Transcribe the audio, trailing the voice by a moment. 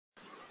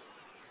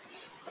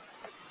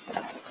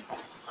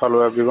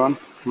Hello everyone,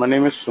 my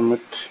name is Sumit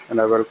and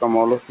I welcome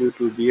all of you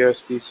to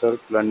DSP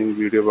Self-Learning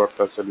Video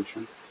Broadcast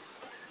Solution.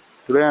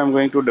 Today I am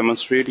going to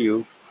demonstrate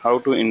you how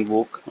to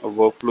invoke a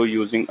workflow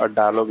using a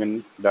dialog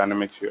in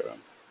Dynamic CRM.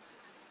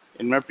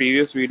 In my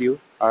previous video,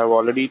 I have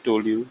already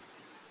told you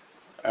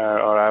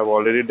or I have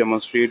already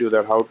demonstrated you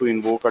that how to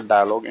invoke a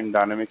dialog in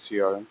Dynamic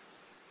CRM.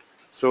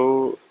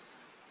 So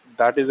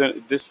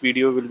this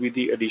video will be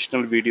the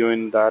additional video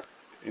in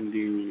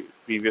the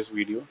previous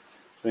video.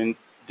 So in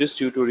this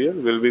tutorial,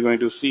 we'll be going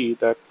to see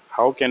that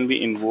how can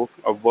we invoke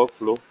a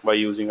workflow by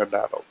using a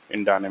dialog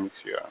in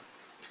Dynamics CRM.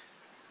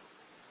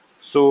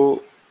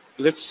 So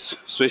let's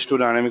switch to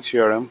Dynamics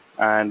CRM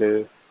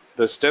and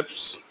the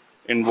steps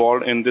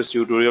involved in this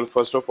tutorial.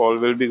 First of all,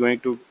 we'll be going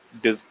to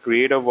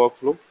create a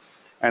workflow,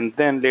 and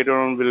then later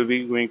on we'll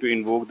be going to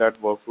invoke that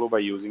workflow by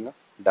using a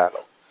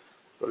dialog.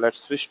 So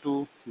let's switch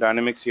to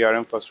Dynamics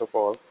CRM first of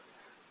all.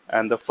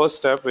 And the first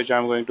step which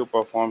I'm going to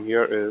perform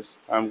here is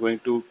I'm going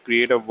to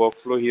create a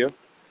workflow here.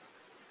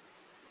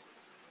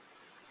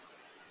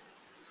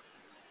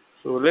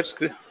 So let's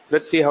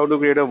see how to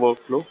create a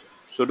workflow.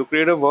 So to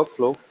create a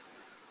workflow,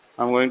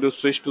 I'm going to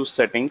switch to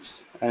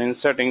settings, and in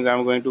settings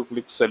I'm going to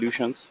click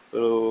solutions.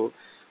 So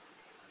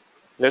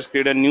let's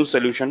create a new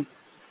solution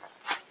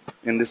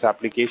in this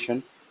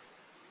application.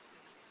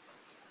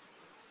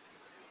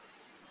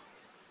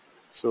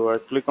 So I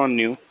click on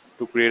new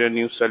to create a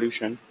new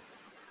solution.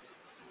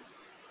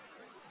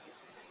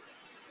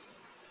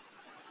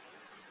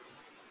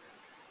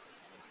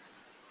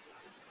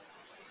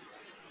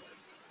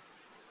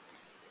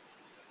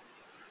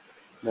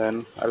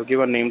 Then I'll give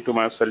a name to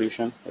my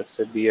solution. Let's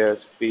say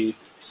DSP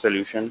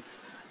solution,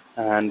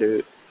 and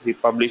the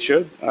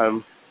publisher,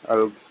 I'll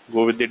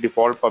go with the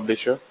default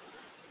publisher.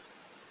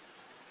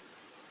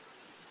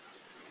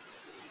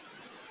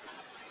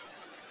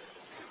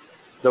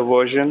 The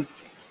version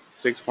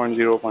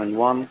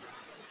 6.0.1,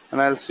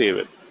 and I'll save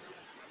it.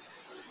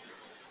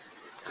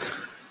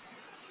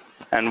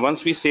 And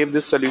once we save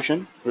this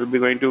solution, we'll be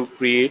going to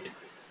create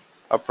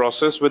a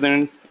process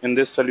within in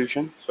this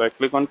solution. So I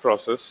click on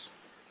process,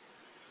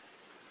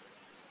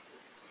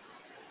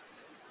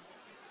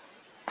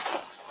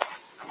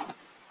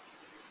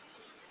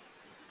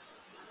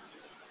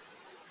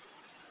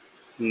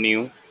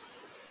 new,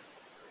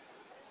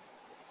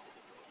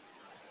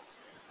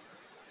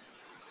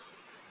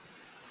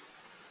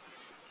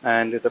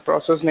 and the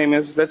process name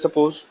is, let's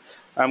suppose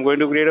I'm going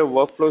to create a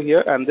workflow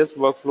here, and this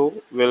workflow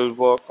will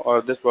work,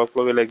 or this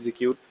workflow will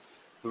execute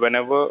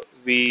whenever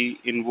we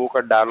invoke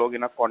a dialog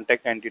in a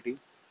contact entity,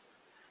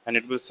 and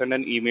it will send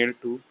an email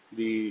to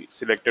the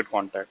selected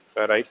contact.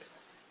 So I write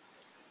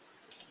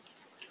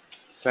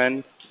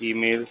send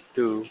email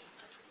to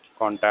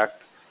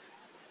contact.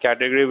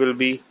 Category will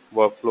be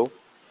workflow.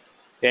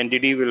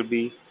 Entity will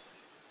be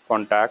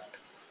contact,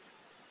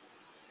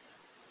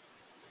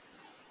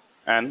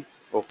 and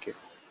OK.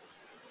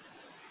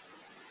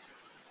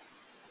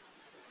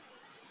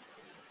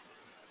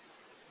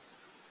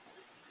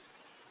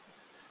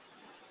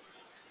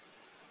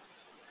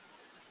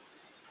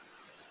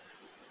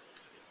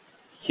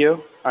 Here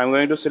I'm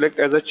going to select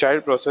as a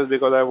child process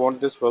because I want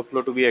this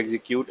workflow to be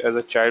executed as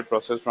a child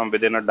process from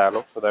within a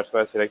dialog. So that's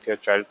why I select here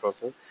child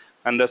process,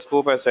 and the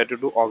scope I set it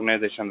to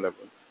organization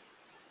level.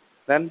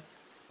 Then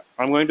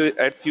I'm going to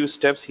add few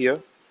steps here.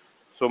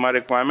 So my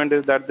requirement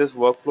is that this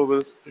workflow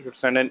will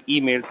send an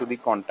email to the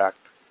contact.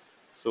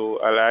 So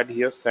I'll add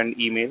here send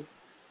email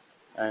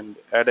and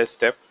add a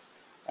step,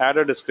 add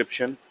a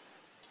description,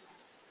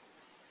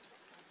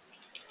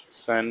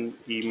 send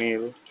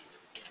email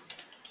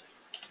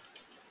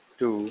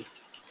to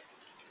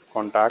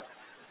contact.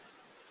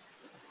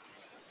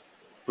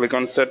 Click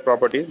on set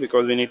properties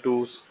because we need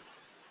to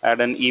add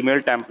an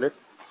email template.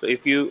 So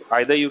if you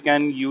either you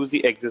can use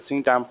the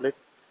existing template.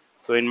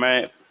 So in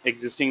my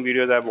existing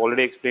videos I've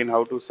already explained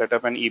how to set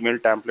up an email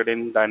template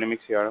in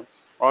Dynamics CRM,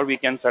 or we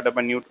can set up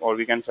a new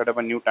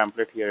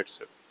template here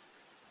itself.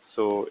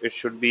 So it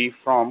should be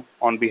from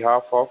on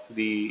behalf of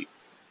the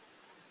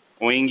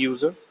owing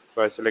user.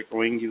 So I select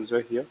owing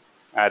user here,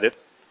 add it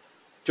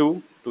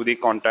to the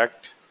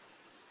contact,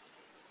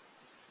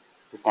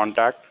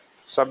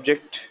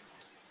 subject,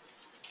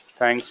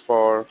 thanks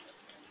for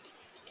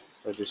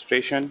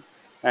registration,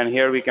 and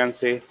here we can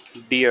say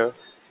dear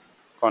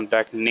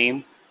contact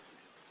name.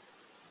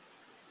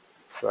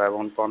 So I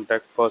want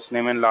contact first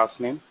name and last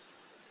name.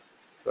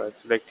 So I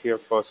select here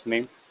first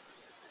name,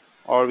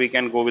 or we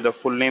can go with the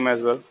full name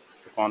as well.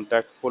 So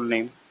contact full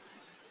name.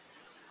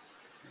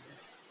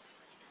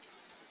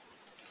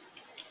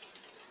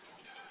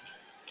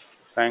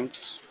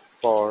 Thanks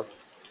for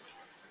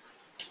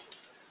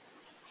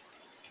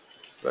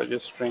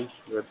registering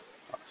with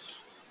us.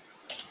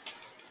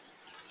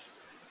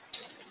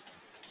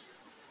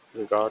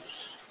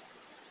 Regards,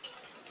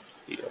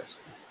 yes.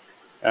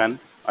 And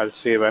I'll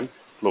save and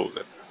close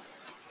it.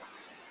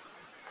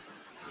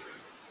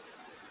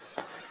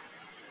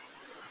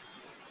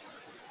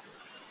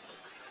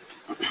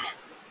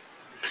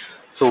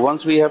 So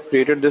once we have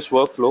created this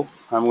workflow,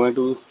 I'm going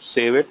to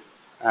save it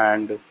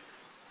and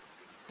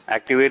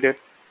activate it.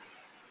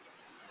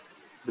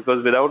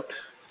 because without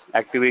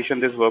activation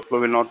this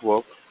workflow will not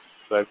work.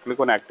 So I click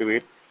on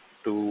activate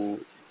to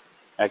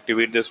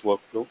activate this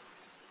workflow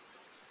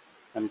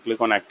and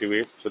click on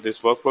activate. So this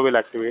workflow will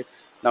activate.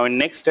 Now in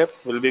next step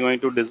we'll be going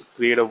to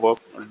create a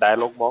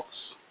dialog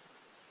box.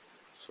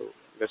 So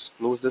let's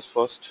close this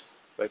first.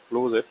 So I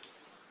close it,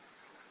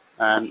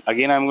 and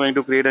again I'm going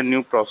to create a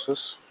new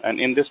process,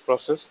 and in this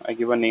process I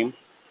give a name,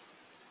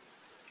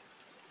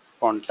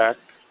 contact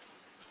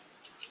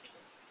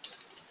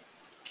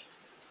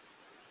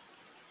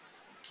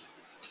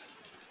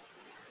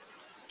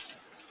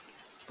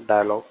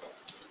dialog,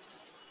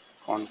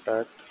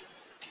 contact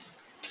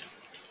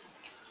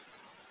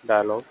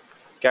dialog.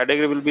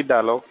 Category will be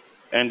dialog,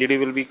 entity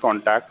will be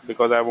contact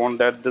because I want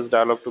that this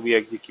dialog to be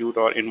execute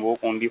or invoke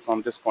only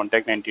from this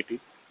contact entity.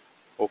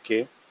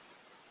 Okay.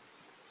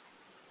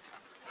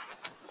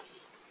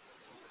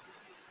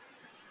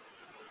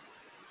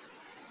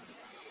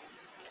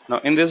 Now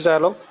in this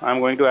dialog I'm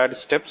going to add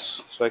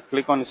steps. So I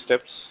click on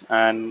steps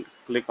and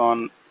click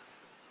on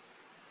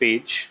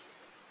page,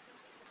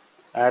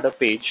 add a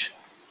page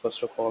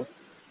first of all,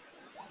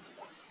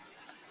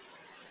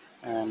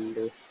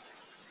 and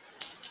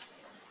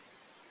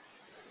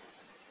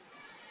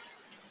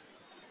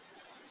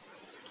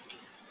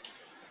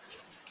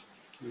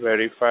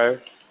verify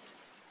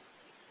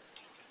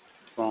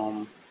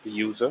from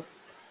user,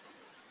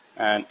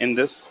 and in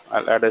this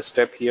I'll add a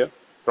step here,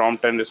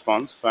 prompt and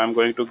response. So I'm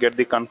going to get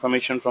the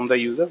confirmation from the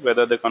user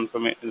whether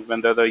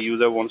the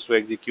user wants to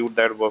execute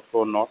that workflow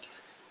or not.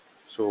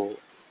 So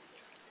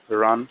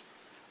run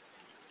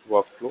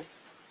workflow,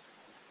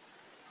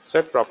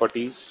 set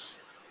properties,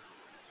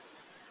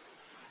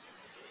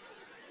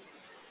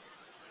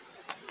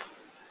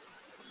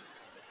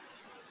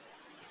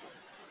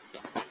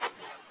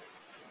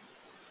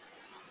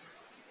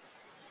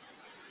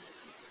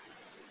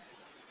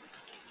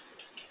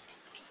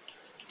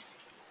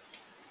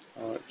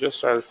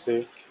 just I'll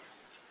say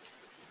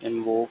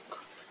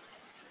invoke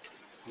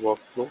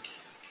workflow,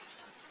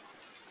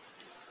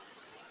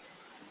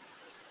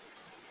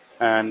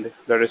 and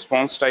the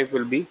response type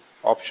will be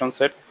option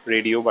set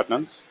radio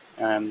buttons,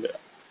 and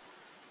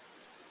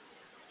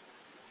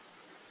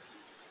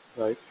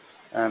right,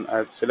 and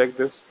I'll select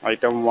this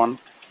item 1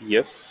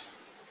 yes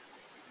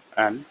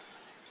and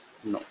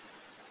no.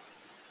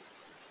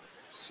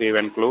 Save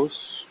and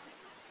close,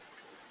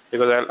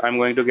 because I'm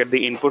going to get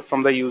the input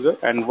from the user,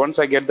 and once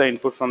I get the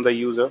input from the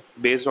user,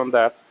 based on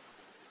that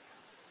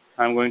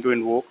I'm going to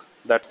invoke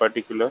that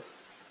particular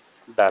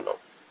dialog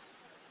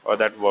or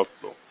that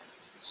workflow.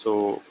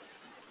 So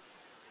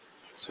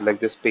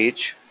select this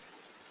page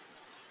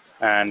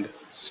and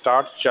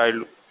start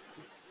child.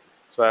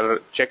 So I'll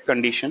check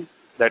condition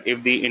that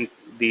if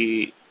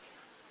the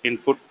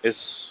input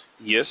is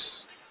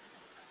yes.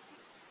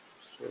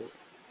 So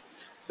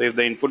if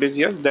the input is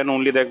yes, then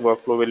only that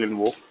workflow will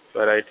invoke.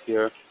 So I write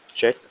here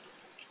check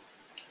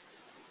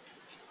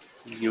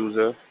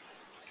user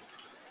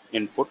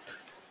input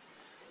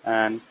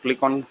and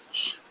click on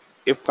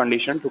if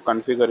condition to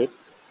configure it,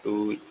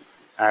 to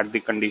add the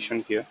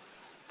condition here.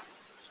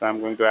 So I'm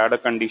going to add a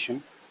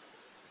condition.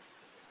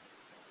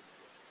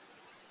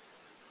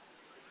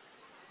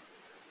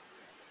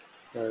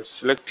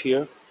 Select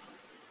here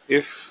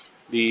if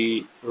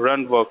the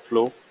run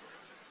workflow,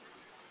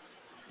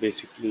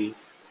 basically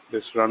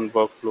this run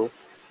workflow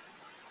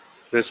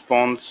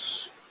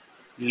response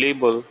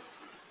label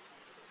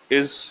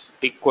is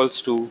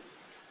equals to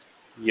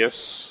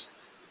yes.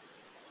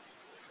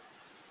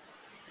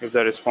 If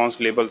the response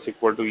label is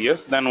equal to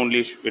yes, then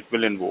only it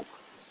will invoke.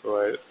 So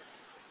I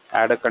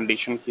add a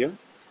condition here,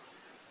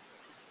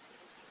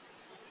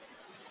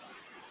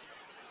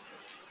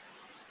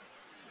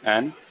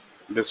 and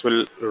this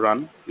will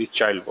run the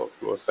child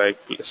workflow. So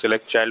I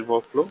select child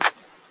workflow,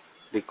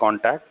 the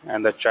contact,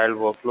 and the child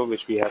workflow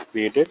which we have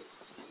created,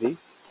 the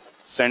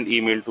send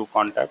email to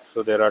contact.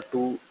 So there are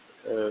two.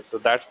 So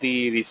that's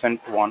the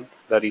recent one,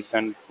 the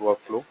recent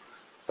workflow.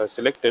 So I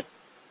select it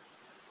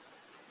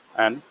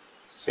and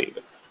save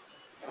it.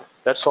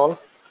 That's all.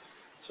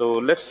 So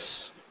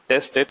let's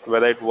test it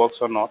whether it works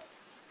or not.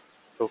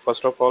 So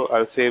first of all,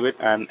 I'll save it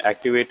and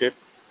activate it.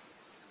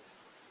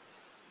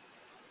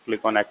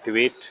 Click on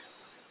activate.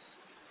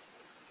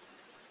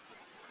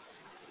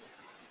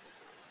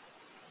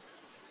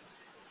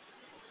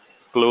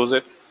 Close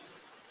it.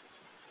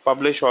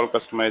 Publish all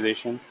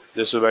customization.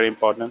 This is very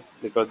important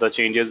because the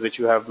changes which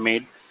you have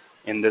made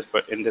in this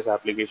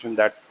application,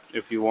 that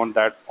if you want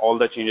that all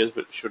the changes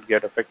should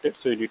get affected,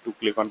 so you need to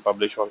click on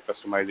publish all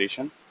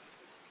customization.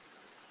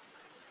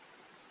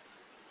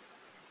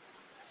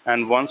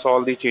 And once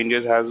all the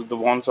changes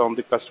once all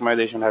the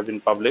customization has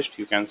been published,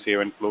 you can save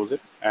and close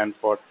it. And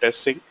for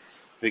testing,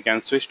 we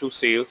can switch to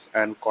sales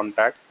and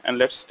contact, and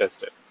let's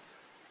test it.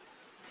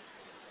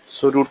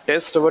 So to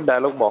test our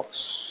dialog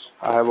box,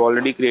 I have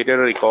already created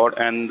a record,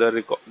 and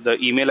the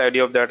email ID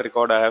of that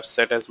record I have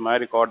set as my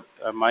record,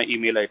 my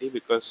email ID,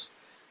 because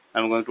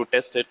I'm going to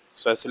test it.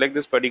 So I select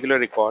this particular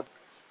record,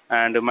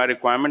 and my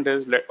requirement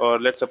is,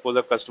 let's suppose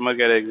a customer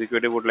care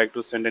executive would like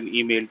to send an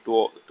email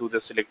to the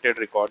selected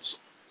records,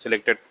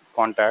 selected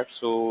contact,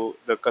 so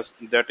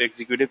that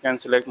executive can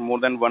select more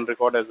than one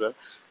record as well.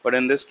 But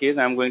in this case,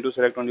 I'm going to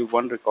select only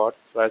one record.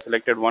 So I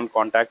selected one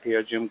contact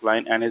here, Jim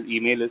Klein, and his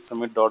email is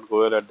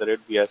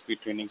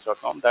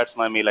sumit.goel@bsptrainings.com. That's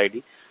my mail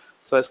ID.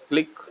 So I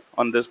click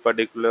on this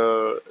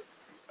particular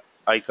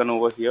icon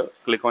over here,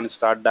 click on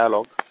Start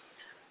Dialog,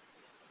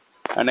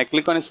 and I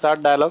click on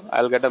Start Dialog.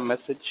 I'll get a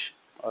message,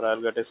 or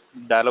I'll get a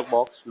dialog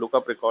box, look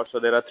up record. So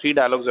there are three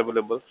dialogues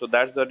available. So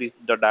that's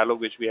the dialog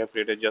which we have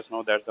created just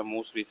now. That's the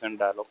most recent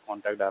dialog,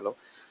 contact dialog.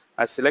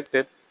 I select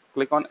it,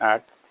 click on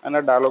Add, and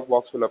a dialog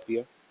box will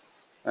appear.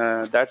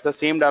 That's the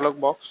same dialog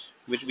box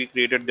which we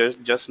created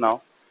just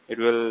now. It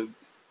will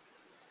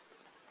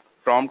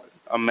prompt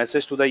a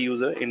message to the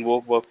user,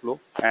 invoke workflow,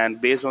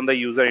 and based on the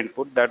user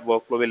input, that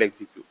workflow will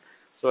execute.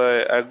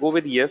 So I go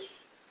with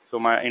yes. So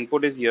my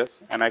input is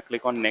yes, and I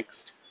click on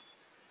next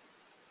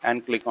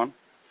and click on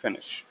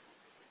finish.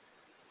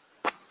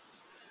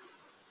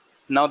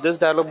 Now this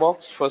dialog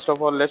box, first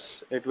of all,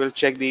 it will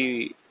check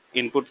the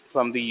input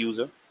from the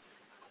user,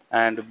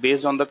 and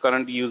based on the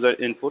current user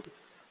input,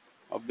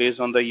 or based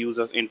on the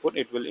user's input,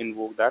 it will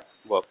invoke that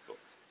workflow.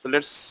 So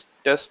let's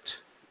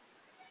test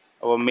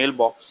our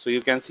mailbox. So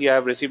you can see I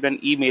have received an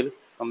email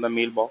from the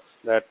mailbox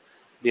that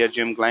dear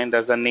Jim Klein,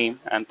 that's the name,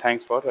 and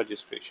thanks for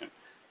registration.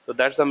 So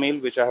that's the mail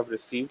which I have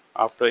received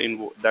after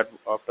that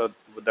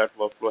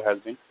workflow has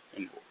been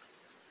invoked.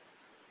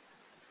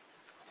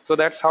 So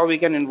that's how we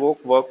can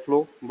invoke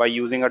workflow by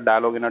using a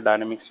dialog in a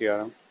dynamic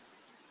CRM.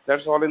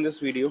 That's all in this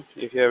video.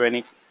 If you have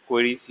any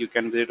queries, you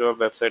can visit our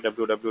website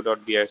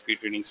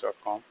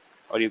www.bisptrainings.com,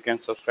 or you can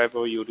subscribe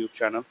our YouTube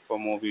channel for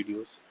more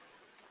videos.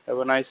 Have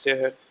a nice day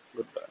ahead.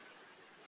 Goodbye.